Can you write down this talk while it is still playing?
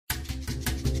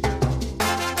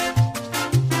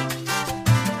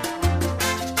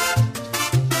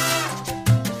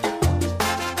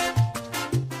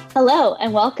Hello,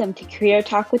 and welcome to Career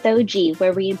Talk with OG,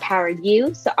 where we empower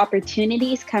you so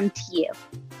opportunities come to you.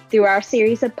 Through our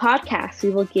series of podcasts,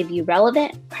 we will give you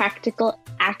relevant, practical,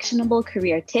 actionable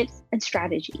career tips and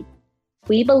strategies.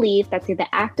 We believe that through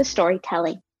the act of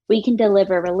storytelling, we can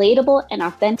deliver relatable and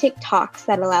authentic talks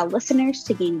that allow listeners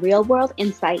to gain real-world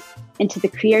insight into the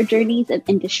career journeys of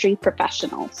industry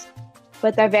professionals.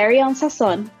 With our very own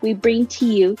sazon, we bring to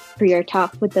you Career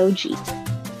Talk with OG.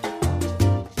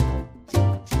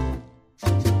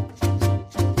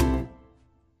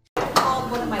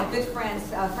 One of my good friends,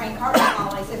 Frank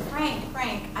Carvajal, I said,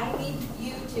 Frank, I need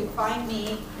you to find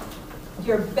me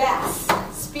your best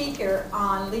speaker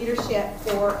on leadership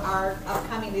for our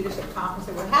upcoming leadership conference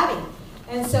that we're having.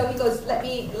 And so he goes, let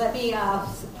me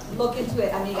look into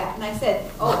it. And I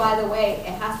said, oh, by the way,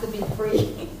 it has to be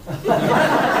free. There's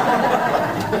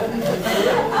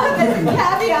a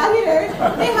caveat here.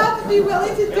 They have to be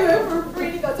willing to do it for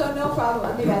free. He goes, oh, no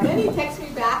problem. And then he texts me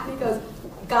back and he goes,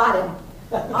 got him.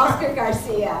 Oscar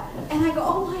Garcia. And I go,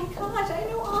 oh my gosh, I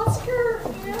know Oscar.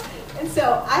 And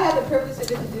so I had the privilege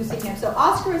of introducing him. So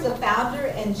Oscar is a founder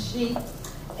and chief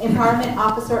empowerment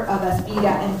officer of Aspida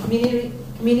and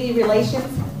community relations,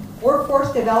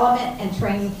 workforce development, and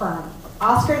training firm.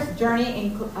 Oscar's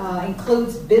journey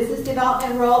includes business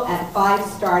development role at 5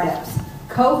 startups,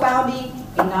 co-founding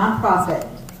a nonprofit,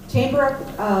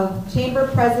 chamber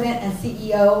president and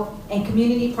CEO, and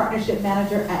community partnership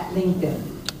manager at LinkedIn.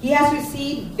 He has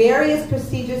received various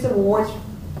prestigious awards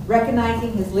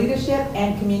recognizing his leadership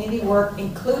and community work,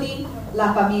 including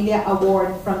La Familia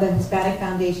Award from the Hispanic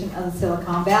Foundation of the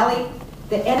Silicon Valley,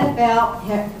 the NFL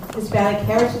Hispanic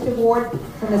Heritage Award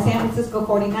from the San Francisco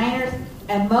 49ers,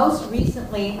 and most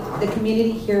recently, the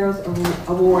Community Heroes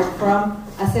Award from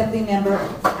Assemblymember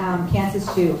Kansas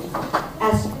Chu.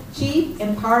 As Chief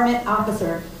Empowerment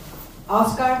Officer,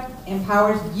 Oscar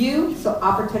empowers you so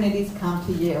opportunities come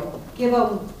to you. Give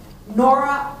a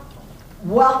Nora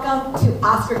welcome to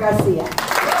Oscar Garcia.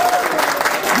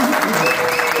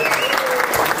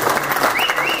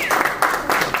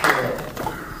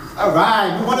 All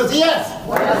right, buenos dias.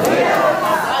 Buenos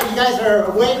dias. You guys are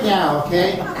awake now,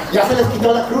 okay? Ya se les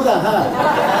quitó la cruda, huh?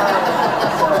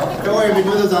 Don't worry,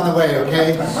 menudo's on the way,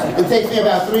 okay? It takes me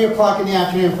about 3 o'clock in the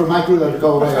afternoon for my cruda to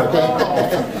go away, okay?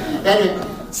 Anyway,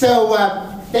 so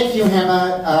thank you,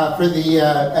 Hema, for the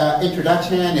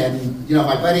introduction, and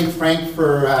my buddy Frank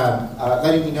for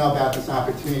letting me know about this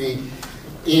opportunity.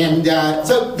 And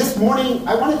so this morning,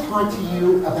 I want to talk to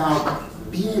you about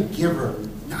being a giver,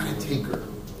 not a taker.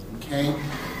 Okay,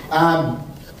 I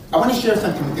want to share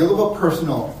something with you, a little bit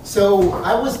personal. So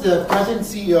I was the president and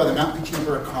CEO of the Mountain View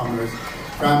Chamber of Commerce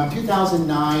from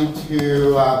 2009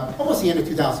 to almost the end of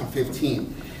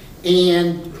 2015.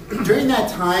 And during that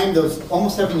time, those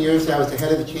almost 7 years that I was the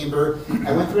head of the chamber,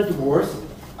 I went through a divorce.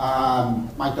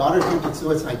 My daughter attempted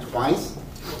suicide twice.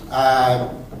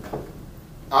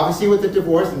 Obviously with the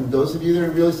divorce, and those of you that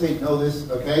are in real estate know this,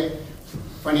 okay?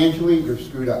 Financially, you're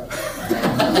screwed up.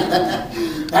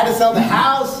 I had to sell the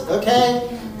house, okay?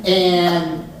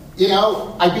 And,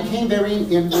 I became very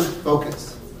inward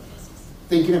focused,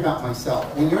 thinking about myself.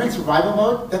 When you're in survival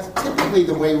mode, that's typically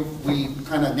the way we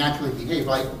kind of naturally behave,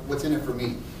 like, what's in it for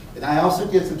me? And I also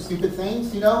did some stupid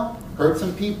things, hurt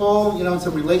some people, in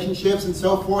some relationships and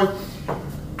so forth.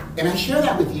 And I share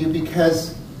that with you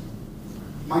because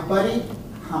my buddy,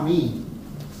 Hamid,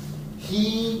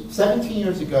 he, 17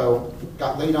 years ago,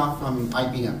 got laid off from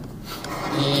IBM.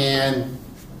 And,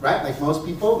 right, like most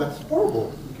people, that's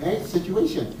horrible, okay,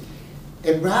 situation.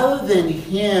 And rather than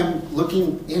him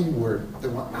looking inward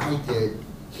than what I did,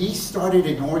 he started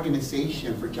an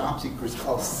organization for job seekers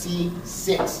called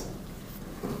C6.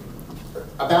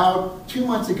 About 2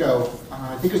 months ago,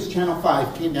 I think it was Channel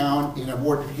 5, came down and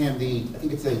awarded him I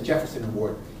think it's a Jefferson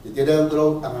Award. They did a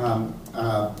little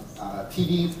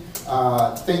TV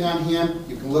thing on him.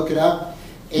 You can look it up.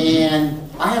 And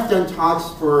I have done talks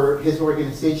for his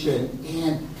organization.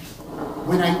 And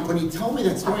when he told me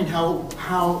that story and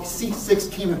how C6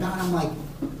 came about, I'm like,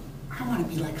 I want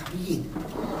to be like Hamid,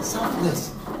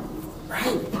 selfless,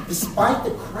 right? Despite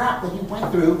the crap that he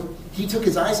went through, he took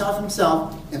his eyes off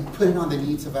himself and put it on the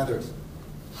needs of others.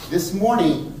 This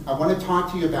morning, I want to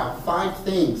talk to you about 5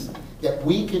 things that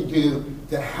we can do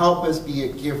to help us be a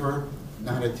giver,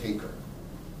 not a taker.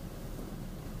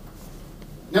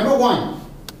 Number 1,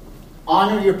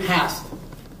 honor your past.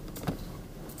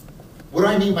 What do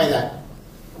I mean by that?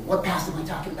 What past am I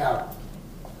talking about?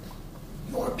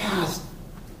 Your past.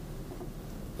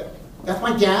 That's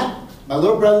my dad, my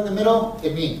little brother in the middle,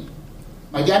 and me.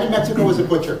 My dad in Mexico was a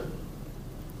butcher.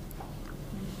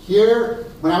 Here,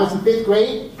 when I was in 5th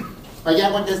grade, my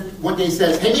dad one day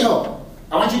says, hey, mijo,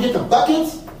 I want you to get the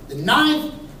buckets, the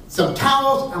knife, some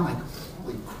towels. I'm like,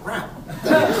 holy crap.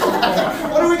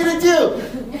 What are we going to do?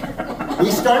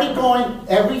 We started going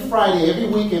every Friday, every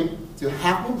weekend to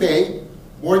Half Moon Bay,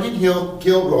 Morgan Hill,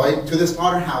 Gilroy, to the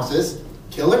slaughterhouses,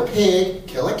 kill a pig,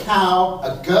 kill a cow,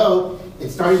 a goat,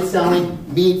 and started selling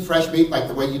meat, fresh meat, like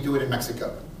the way you do it in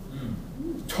Mexico.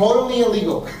 Totally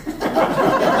illegal.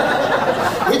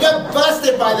 We got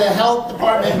busted by the health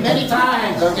department many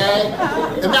times, okay?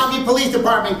 The Mountain View Police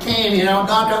Department came, oh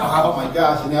my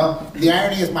gosh, The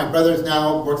irony is my brother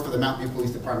now works for the Mountain View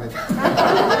Police Department.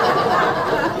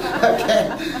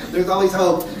 Okay? There's always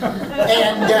hope.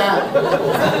 And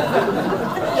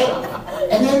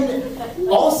then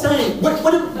all of a sudden,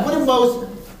 what do most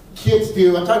kids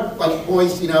do? I'm talking like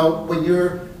boys, when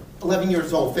you're 11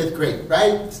 years old, 5th grade,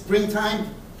 right? Springtime,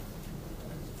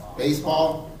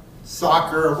 baseball,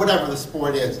 soccer, or whatever the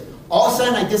sport is. All of a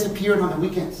sudden, I disappeared on the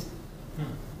weekends.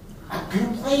 I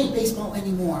couldn't play baseball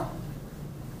anymore.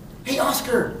 Hey,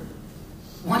 Oscar,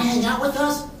 want to hang out with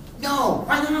us? No,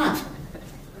 why not?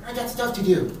 I got stuff to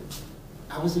do.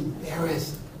 I was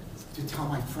embarrassed to tell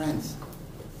my friends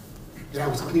that I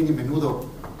was cleaning menudo,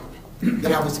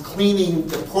 that I was cleaning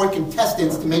the pork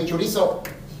intestines to make chorizo.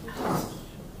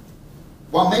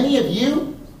 While many of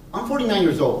you, I'm 49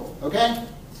 years old, okay?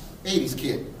 80s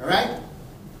kid, all right?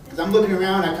 Because I'm looking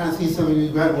around, I kind of see some of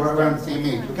you we're around the same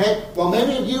age, okay? While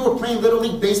many of you were playing Little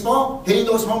League Baseball, hitting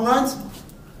those home runs,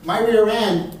 my rear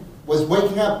end was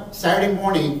waking up Saturday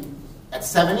morning at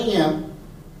 7 a.m.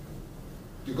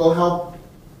 to go help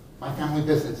my family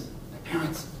business, my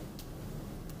parents.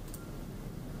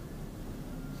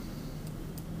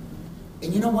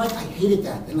 And you know what? I hated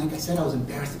that. And like I said, I was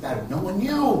embarrassed about it. No one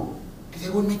knew, because they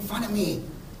would make fun of me.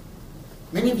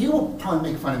 Many of you will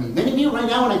probably make fun of me. Many of you right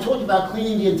now, when I told you about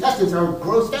cleaning the intestines, are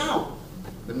grossed out.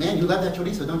 But man, you love that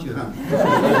chorizo, don't you, huh?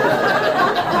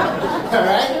 All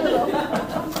right?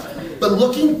 But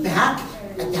looking back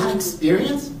at that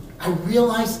experience, I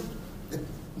realized that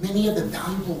many of the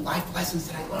valuable life lessons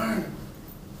that I learned.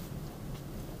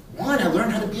 One, I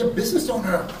learned how to be a business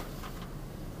owner,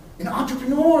 an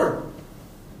entrepreneur.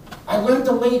 I learned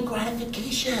delayed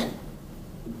gratification.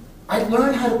 I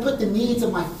learned how to put the needs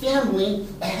of my family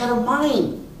ahead of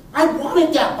mine. I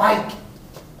wanted that bike.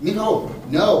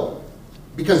 No,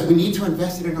 because we need to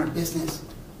invest it in our business.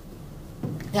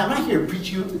 Yeah, I'm not here to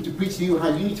preach to you how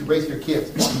you need to raise your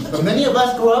kids. But many of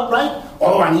us grow up, right?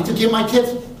 Oh, I need to give my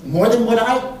kids more than what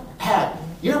I had.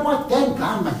 You know what? Thank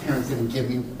God my parents didn't give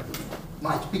me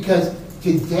much. Because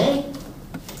today,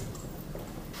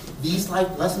 these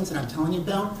life lessons that I'm telling you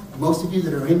about, most of you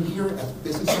that are in here as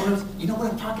business owners, you know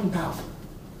what I'm talking about.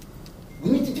 We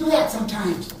need to do that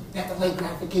sometimes, that delayed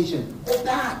gratification. Hold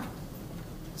back.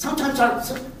 Sometimes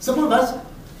some of us,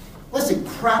 listen,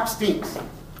 crap stinks.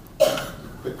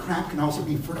 But crap can also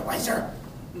be fertilizer.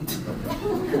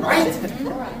 Right?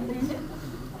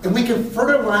 And we can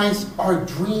fertilize our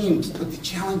dreams with the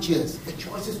challenges. The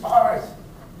choice is ours.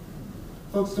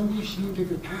 Folks, don't be ashamed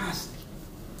of your past.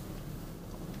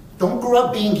 Don't grow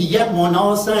up being Guillermo and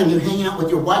all of a sudden you hang out with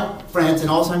your white friends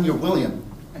and all of a sudden you're William.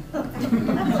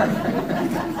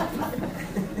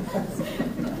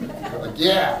 Like,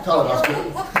 yeah, tell it, Oscar.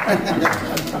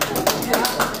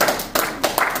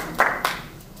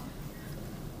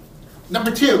 Number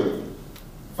 2,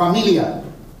 familia.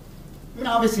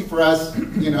 Obviously for us,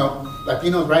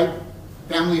 Latinos, right?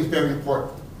 Family is very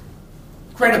important.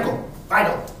 Critical,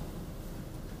 vital.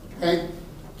 Okay?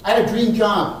 I had a dream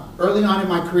job early on in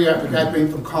my career after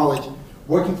graduating from college,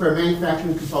 working for a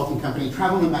manufacturing consulting company,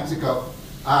 traveling to Mexico,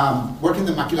 working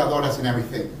the maquiladoras and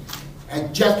everything. I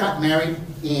just got married,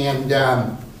 and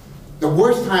the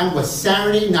worst time was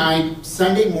Saturday night,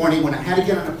 Sunday morning, when I had to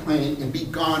get on a plane and be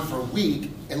gone for a week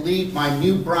and leave my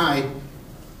new bride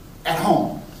at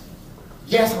home.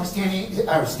 Yes, I was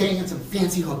staying in some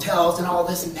fancy hotels and all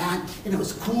this and that, and it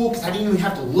was cool because I didn't even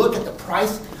have to look at the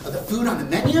price of the food on the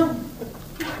menu.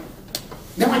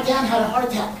 Then my dad had a heart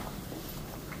attack.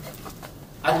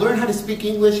 I learned how to speak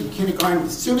English in kindergarten.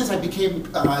 As soon as I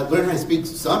learned how to speak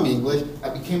some English, I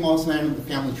became all of a sudden the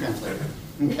family translator.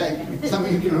 Okay? Some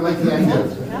of you can relate to that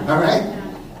too. All right?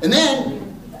 And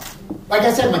then, like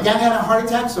I said, my dad had a heart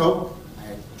attack, so I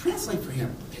had to translate for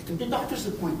him, take him to doctor's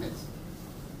appointments.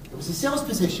 It was a sales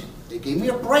position. They gave me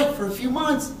a break for a few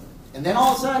months, and then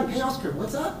all of a sudden, hey Oscar,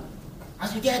 what's up?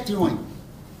 How's your dad doing?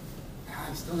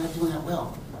 I'm still not doing that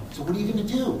well. So what are you going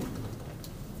to do?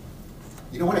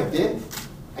 You know what I did?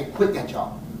 I quit that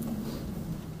job.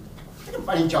 I can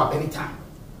find a job anytime.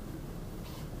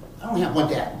 I only have one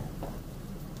dad.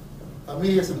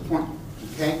 Familia is important,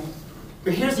 okay?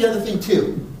 But here's the other thing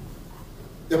too,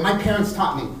 that my parents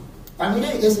taught me.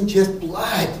 Familia isn't just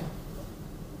blood.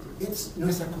 It's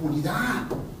nuestra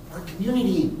comunidad, our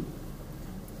community.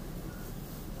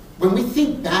 When we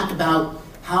think back about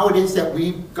how it is that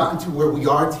we've gotten to where we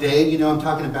are today, I'm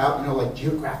talking about, like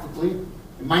geographically.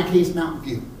 In my case, Mountain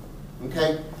View.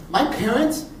 Okay? My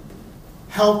parents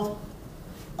helped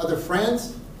other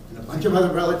friends and a bunch of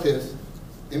other relatives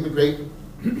immigrate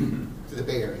to the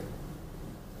Bay Area.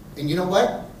 And you know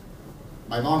what?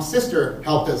 My mom's sister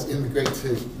helped us immigrate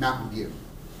to Mountain View.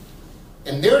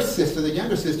 And their sister, the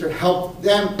younger sister, helped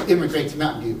them immigrate to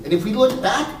Mountain View. And if we look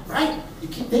back, right, you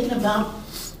keep thinking about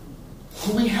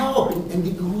who we help and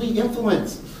who we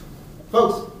influence.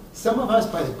 Folks, some of us,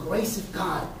 by the grace of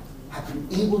God, have been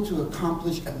able to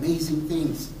accomplish amazing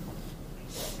things.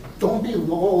 Don't be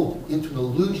lulled into an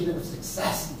illusion of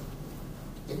success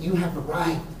that you have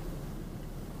arrived.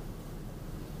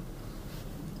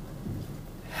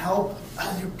 Help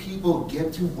other people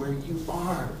get to where you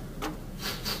are.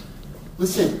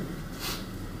 Listen,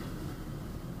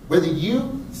 whether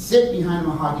you sit behind a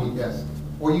mahogany desk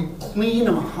or you clean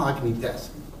a mahogany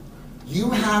desk,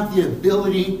 you have the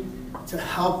ability to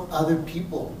help other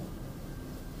people.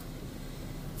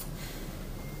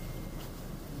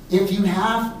 If you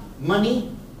have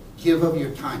money, give of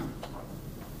your time.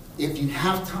 If you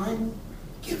have time,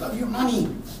 give of your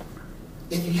money.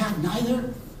 If you have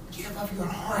neither, give of your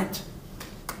heart.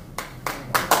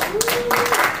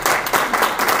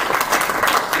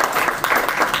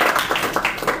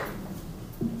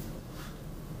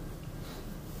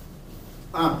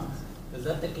 Is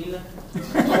that tequila?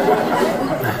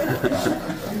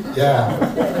 Yeah.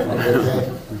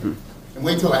 Okay. And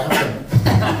wait till I have them.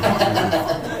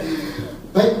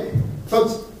 But,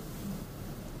 folks,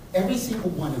 every single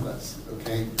one of us,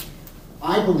 okay,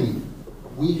 I believe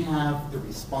we have the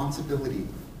responsibility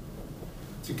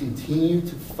to continue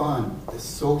to fund the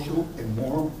social and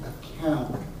moral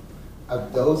account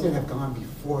of those that have gone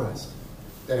before us,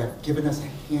 that have given us a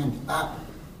hand up.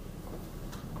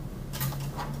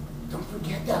 Don't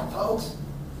forget that, folks.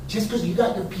 Just because you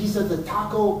got your piece of the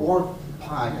taco or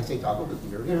pie, I say taco because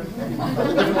you're here. Your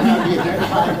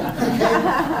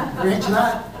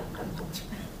enchilada.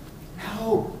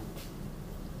 Help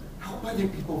other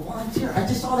people, volunteer. I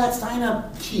just saw that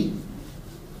sign-up sheet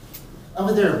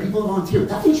over there. People volunteer.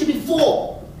 That thing should be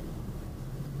full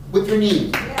with your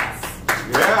name. Yes.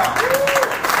 Yeah.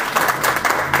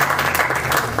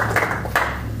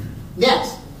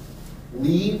 Next,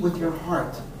 lead with your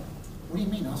heart. What do you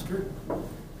mean, Oscar?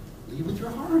 Lead with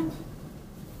your heart.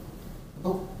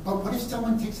 But what if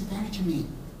someone takes advantage of me?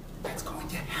 That's going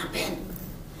to happen.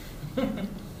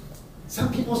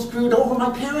 Some people screwed over my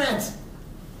parents.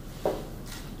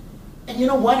 And you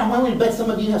know what? I'm willing to bet some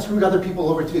of you have screwed other people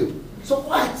over too. So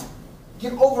what?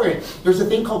 Get over it. There's a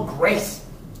thing called grace.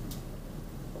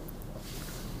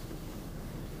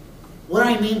 What do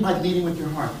I mean by leading with your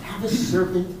heart? Have a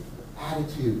servant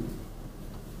attitude.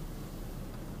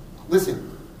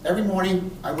 Listen, every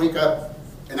morning I wake up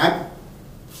and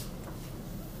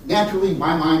naturally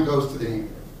my mind goes to the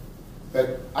negative.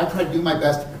 But I try to do my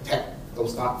best to protect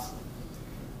those thoughts.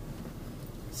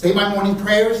 Say my morning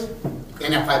prayers,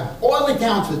 and if I boil it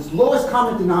down to its lowest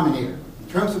common denominator, in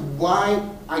terms of why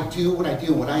I do what I do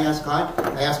and what I ask God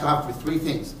for three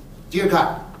things. Dear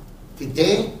God,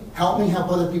 today help me help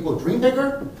other people dream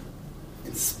bigger,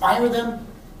 inspire them,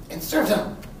 and serve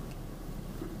them.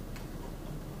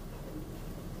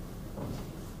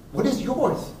 What is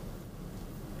yours?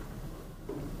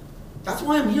 That's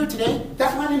why I'm here today.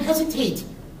 That's why I didn't hesitate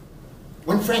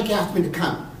when Frank asked me to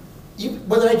come.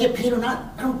 Whether I get paid or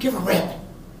not, I don't give a rip.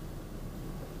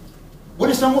 What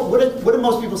do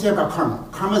most people say about karma?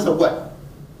 Karma is a what?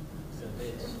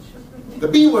 The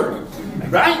B word,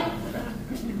 right?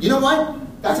 You know what?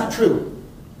 That's not true.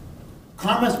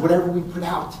 Karma is whatever we put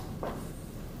out.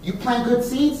 You plant good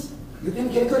seeds, you're going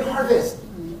to get a good harvest.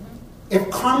 If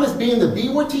karma is being the B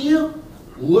word to you,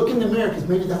 look in the mirror because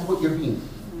maybe that's what you're being.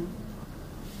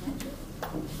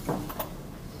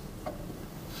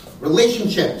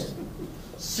 Relationships,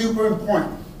 super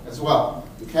important as well,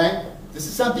 okay? This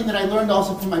is something that I learned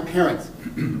also from my parents.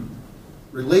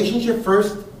 Relationship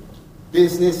first,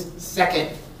 business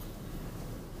second.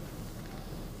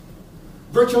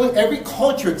 Virtually every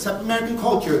culture except American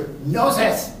culture knows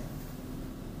this.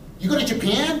 You go to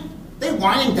Japan, they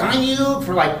wine and dine you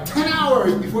for like 10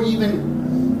 hours before you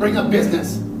even bring up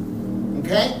business,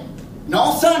 okay? And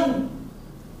all of a sudden,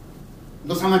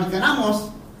 nos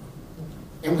americanamos,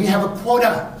 and we have a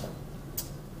quota.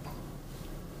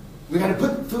 We got to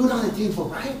put food on the table,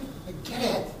 right? I get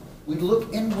it. We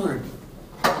look inward.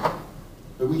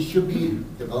 But we should be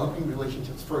developing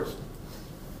relationships first.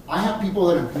 I have people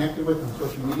that I'm connected with on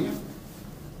social media,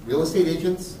 real estate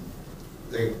agents.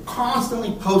 They're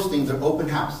constantly posting their open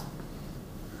house.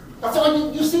 That's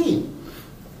all you see.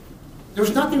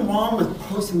 There's nothing wrong with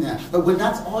posting that. But when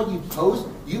that's all you post,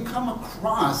 you come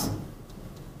across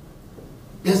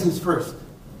business first.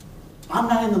 I'm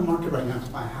not in the market right now to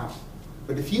buy a house.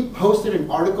 But if you posted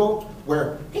an article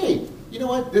where, hey, you know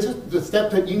what, this is the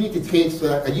step that you need to take so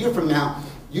that a year from now,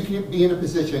 you can be in a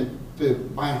position to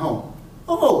buy a home.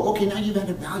 Oh, okay, now you've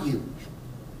added value.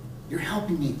 You're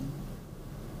helping me.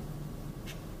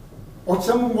 Or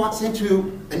someone walks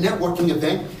into a networking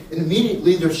event and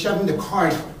immediately they're shoving the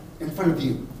card in front of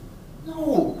you.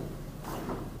 No.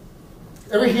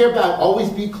 Ever hear about always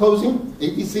be closing,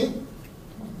 ABC?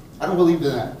 I don't believe in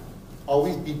that.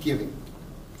 Always be giving.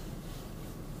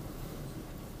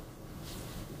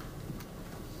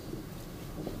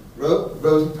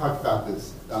 Rosie talked about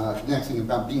this next thing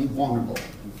about being vulnerable,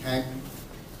 okay?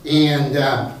 And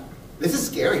this is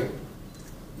scary,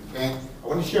 okay? I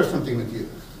want to share something with you.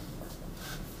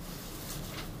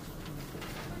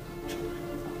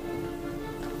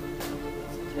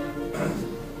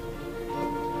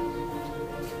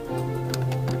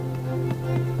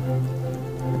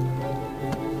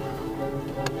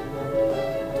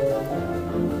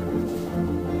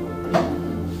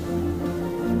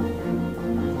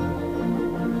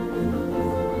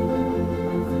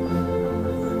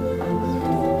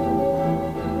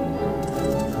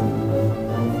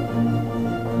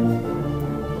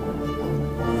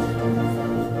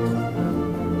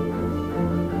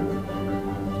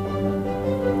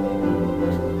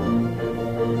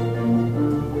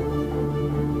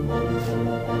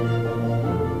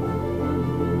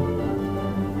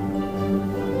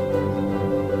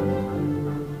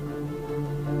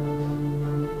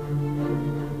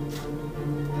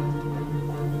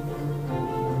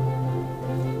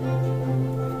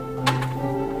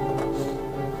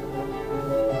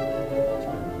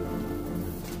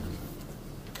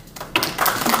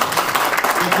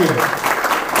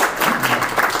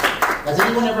 Has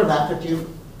anyone ever laughed at you?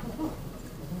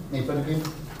 Made fun of you?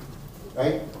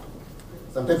 Right?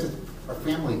 Sometimes it's our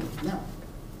family. No.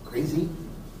 Crazy.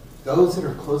 Those that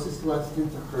are closest to us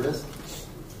tend to hurt us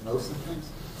most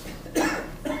sometimes.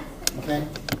 Okay?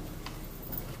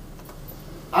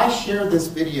 I share this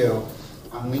video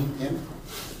on LinkedIn,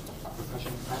 a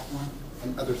professional platform,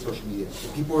 and other social media.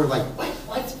 And people are like, wait,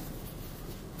 what?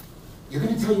 You're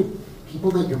going to tell your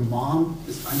people that your mom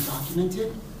is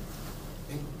undocumented?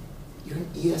 You're an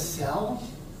ESL?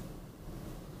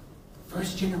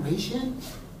 First generation?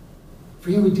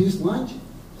 Free and reduced lunch?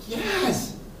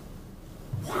 Yes!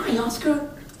 Why, Oscar?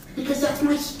 Because that's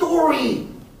my story!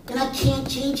 And I can't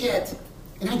change it!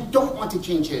 And I don't want to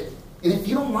change it! And if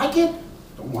you don't like it,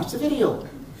 don't watch the video.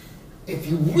 If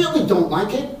you really don't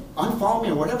like it, unfollow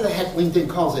me or whatever the heck LinkedIn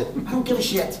calls it. I don't give a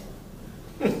shit.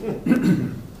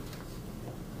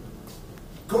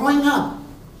 Growing up,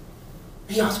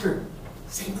 hey Oscar,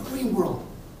 say Marine World.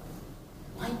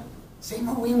 What? Say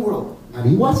Marine World.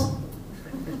 Marihuas?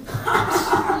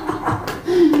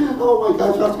 Oh my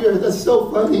gosh, Oscar, that's so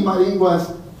funny,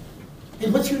 Marihuas. Hey,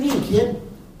 what's your name, kid?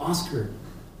 Oscar.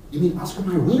 You mean Oscar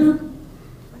Mayer Wiener?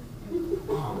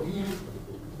 Oh man.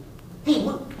 Hey,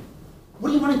 what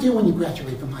do you want to do when you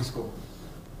graduate from high school?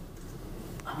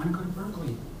 I want to go to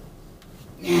Berkeley.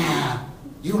 Nah.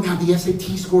 You don't have the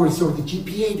SAT scores or the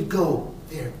GPA to go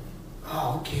there.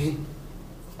 Oh, okay.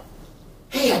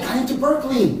 Hey, I got into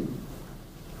Berkeley. You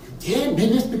did?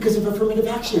 Maybe it's because of affirmative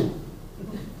action.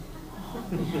 Oh,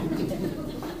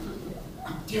 man.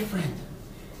 I'm different.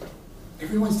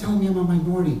 Everyone's telling me I'm a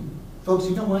minority. Folks,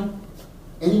 you know what?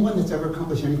 Anyone that's ever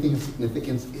accomplished anything of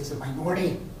significance is a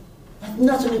minority. It has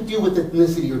nothing to do with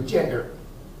ethnicity or gender.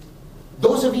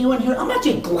 Those of you in here, I'm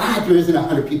actually glad there isn't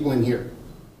 100 people in here.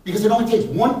 Because it only takes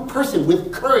one person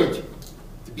with courage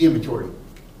to be a majority.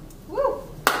 Woo!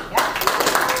 Yeah.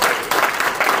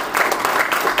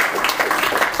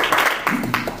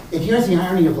 And here's the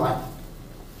irony of life.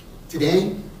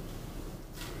 Today,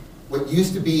 what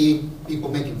used to be people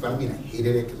making fun of me, and I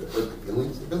hated it because it hurt my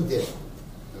feelings, it really did.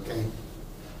 Okay?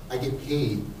 I get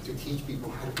paid to teach people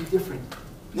how to be different.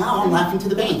 Now I'm laughing to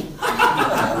the bank.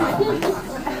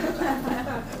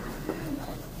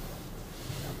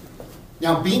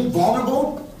 Now, being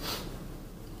vulnerable,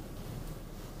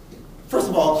 first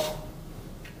of all,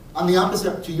 on the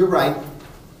opposite to your right,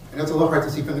 and it's a little hard to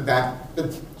see from the back,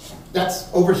 but that's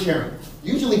oversharing.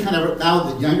 Usually kind of now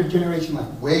the younger generation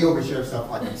like way overshare stuff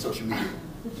like on social media.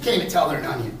 You can't even tell they're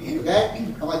not you,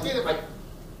 okay? I'm like, dude, like,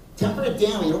 temper it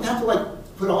down. You don't have to like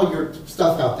put all your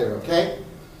stuff out there, okay?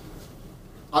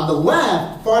 On the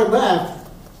left, far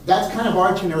left, That's kind of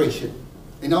our generation.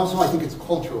 And also, I think it's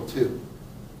cultural too.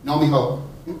 No, mijo.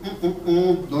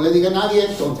 No le diga a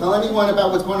nadie. Don't tell anyone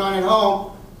about what's going on at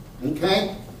home.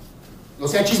 Okay? No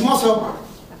sea chismoso.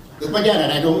 That's my dad,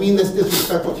 and I don't mean this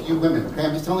disrespectful to you women. Okay?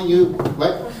 I'm just telling you,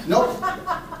 what? Nope.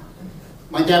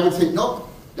 My dad would say, nope.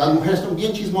 Las mujeres son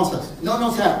bien chismosas. No,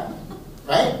 no, sea.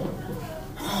 Right?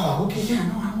 Oh, okay, yeah,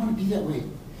 no, I want to be that way.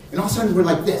 And all of a sudden, we're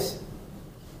like this.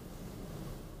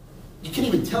 You can't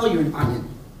even tell you're an onion.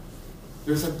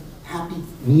 There's a happy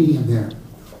medium there.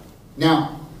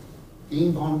 Now,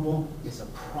 being vulnerable is a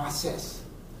process.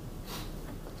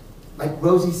 Like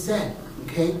Rosie said,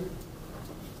 okay?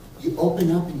 You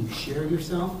open up and you share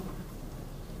yourself,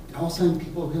 and all of a sudden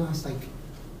people realize, like,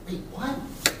 wait, what?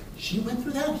 She went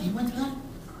through that? He went through that?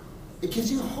 It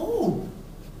gives you hope,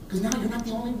 because now you're not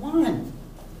the only one.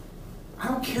 I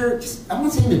don't care, I'm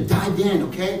not saying to dive in,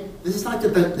 okay? This is not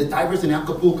the divers in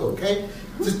Acapulco, okay?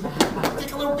 Just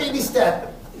take a little baby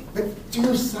step, but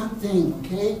do something,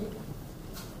 okay?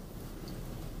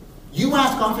 You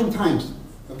ask oftentimes,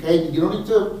 okay? You don't need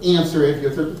to answer it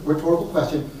if it's a rhetorical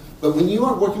question, but when you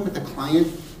are working with a client,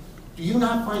 do you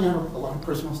not find out a lot of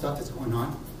personal stuff that's going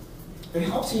on? It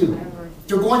helps you.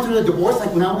 You're going through a divorce,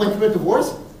 like when I went through a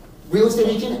divorce, real estate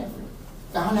agent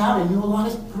found out and knew a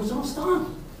lot of personal stuff.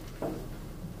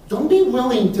 Don't be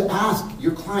willing to ask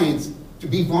your clients to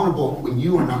be vulnerable when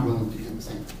you are not willing to do the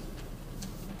same.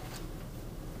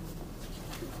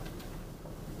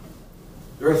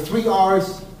 There are 3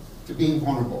 R's to being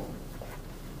vulnerable.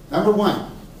 Number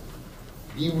 1,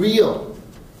 be real.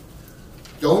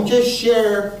 Don't just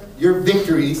share your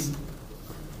victories,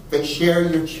 but share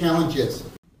your challenges.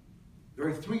 There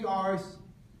are 3 R's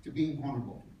to being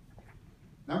vulnerable.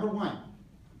 Number 1,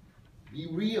 be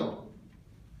real.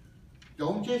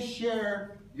 Don't just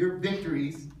share your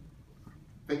victories,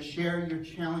 but share your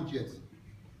challenges.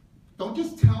 Don't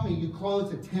just tell me you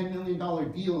closed a $10 million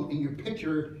deal and your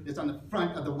picture is on the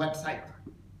front of the website.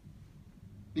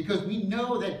 Because we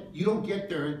know that you don't get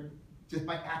there just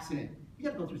by accident. You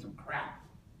gotta go through some crap.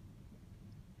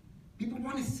 People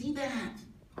want to see that.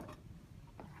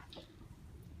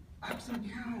 Ups and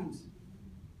downs.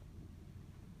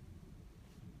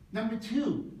 Number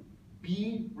 2,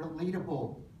 be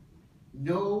relatable.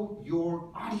 Know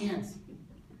your audience.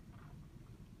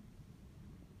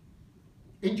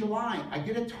 In July, I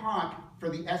did a talk for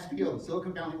the SVO,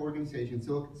 Silicon Valley Organization,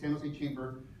 San Jose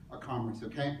Chamber of Commerce,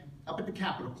 okay? Up at the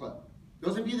Capitol Club.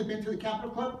 Those of you that have been to the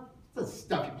Capitol Club, it's a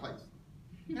stuffy place.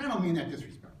 And I don't mean that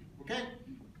disrespectful, okay?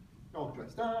 All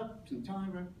dressed up, some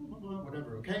time,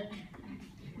 whatever, okay?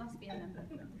 Must be a member.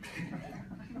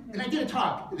 And I did a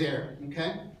talk there,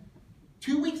 okay?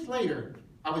 2 weeks later,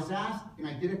 I was asked, and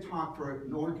I did a talk for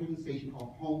an organization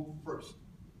called Home First.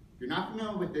 If you're not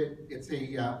familiar with it, it's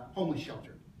a homeless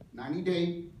shelter,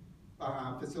 90-day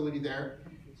facility there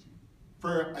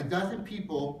for a dozen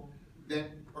people that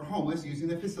are homeless using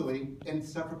the facility and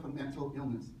suffer from mental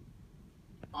illness.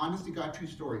 Honest to God, true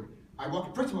story. I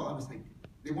walked, first of all, I was like,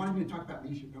 they wanted me to talk about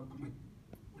leadership. I'm like,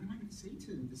 what am I going to say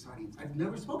to this audience? I've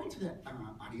never spoken to that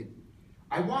audience.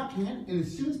 I walk in, and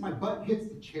as soon as my butt hits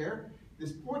the chair,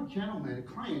 this poor gentleman, a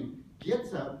client,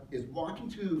 gets up, is walking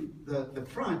to the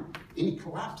front, and he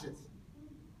collapses.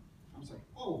 I was like,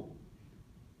 oh.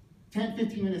 10,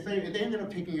 15 minutes later, they ended up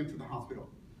taking him to the hospital.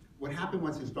 What happened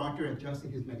was his doctor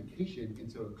adjusted his medication,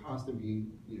 and so it caused him to be,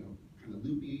 kind of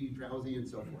loopy, drowsy, and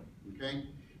so forth, okay?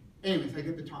 Anyways, I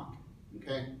get the talk,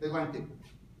 okay? They liked it.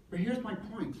 But here's my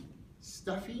point.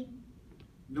 Stuffy,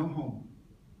 no home,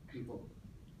 people.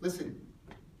 Listen,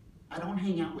 I don't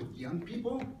hang out with young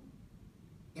people,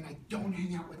 and I don't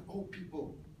hang out with old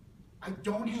people. I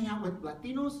don't hang out with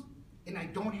Latinos, and I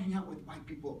don't hang out with white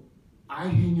people. I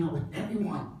hang out with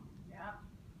everyone. Yeah.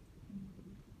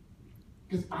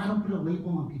 Because I don't put a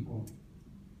label on people.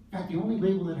 In fact, the only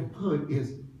label that I put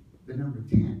is the number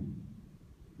 10.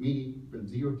 Meaning from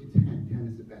 0 to 10, 10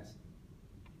 is the best.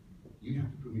 You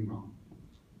have to prove me wrong.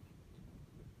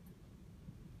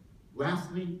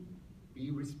 Lastly,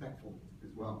 be respectful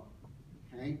as well,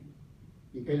 okay?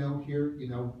 I think I know here,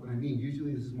 what I mean.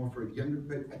 Usually this is more for younger,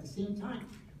 but at the same time,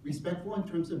 respectful in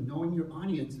terms of knowing your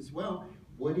audience as well.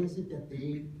 What is it that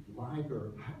they like,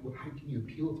 or how can you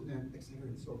appeal to them, et cetera,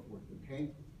 and so forth,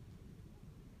 okay?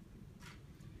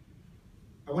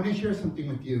 I want to share something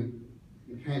with you,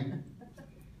 okay?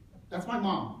 That's my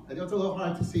mom. I know it's a little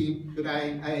hard to see, but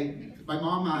my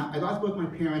mom, I lost both my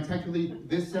parents. Actually,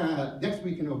 this next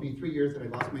weekend it'll be 3 years that I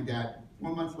lost my dad.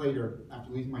 4 months later,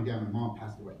 after losing my dad, my mom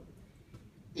passed away.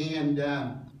 And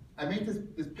I made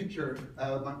this picture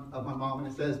of my mom, and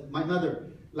it says, my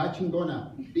mother, La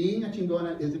Chingona. Being a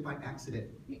chingona isn't by accident.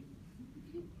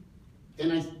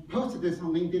 and I posted this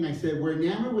on LinkedIn. I said, we're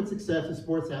enamored with success as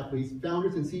sports athletes,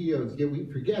 founders, and CEOs, yet we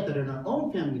forget that in our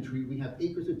own family tree, we have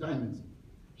acres of diamonds.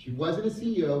 She wasn't a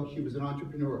CEO, she was an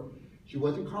entrepreneur. She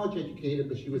wasn't college educated,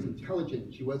 but she was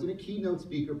intelligent. She wasn't a keynote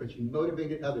speaker, but she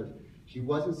motivated others. She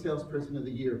wasn't salesperson of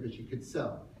the year, but she could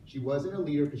sell. She wasn't a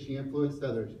leader, but she influenced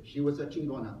others. She was a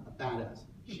chingona, a badass.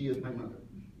 She is my mother.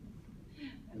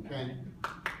 Okay?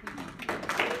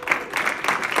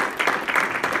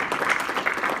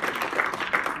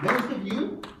 Most of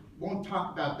you won't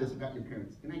talk about this about your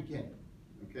parents, and I get it,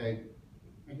 okay?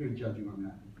 I'm here to judge you on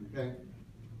that, okay?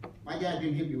 My dad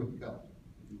didn't hit me with the belt,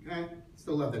 okay?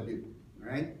 Still love that dude, all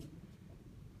right?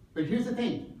 But here's the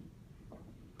thing.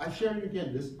 I shared it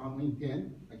again, this on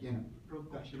LinkedIn, again, a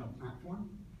professional platform.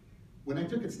 When I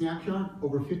took a snapshot,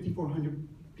 over 5,400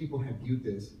 people have viewed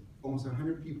this. Almost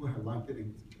 100 people have liked it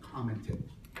and commented.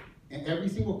 And every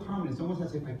single comment is almost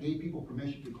as if I gave people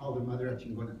permission to call their mother a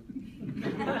chingona.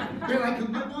 They're like,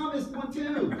 my mom is one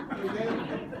too. Okay?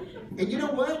 And you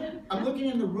know what? I'm looking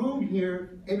in the room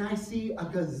here and I see a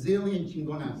gazillion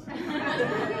chingonas.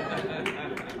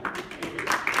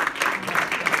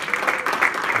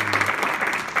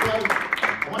 So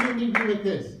I want to leave you with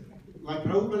this. Like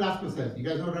Raúl Velasco says. You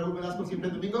guys know Raúl Velasco siempre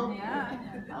domingo? Yeah.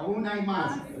 Aún hay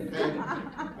más. Okay?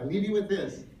 I leave you with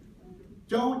this.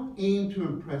 Don't aim to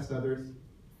impress others.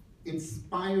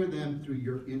 Inspire them through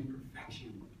your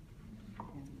imperfection.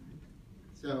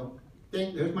 So,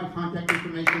 there's my contact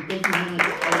information. Thank you very much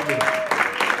for all of this.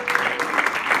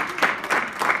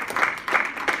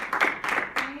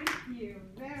 Thank you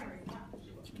very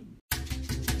much.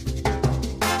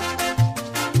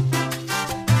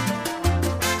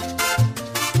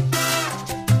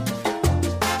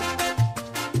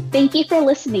 Thank you for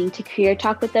listening to Career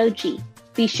Talk with OG.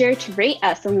 Be sure to rate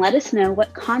us and let us know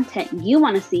what content you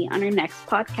want to see on our next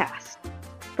podcast.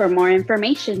 For more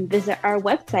information, visit our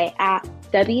website at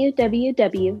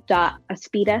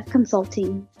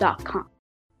www.aspidaconsulting.com.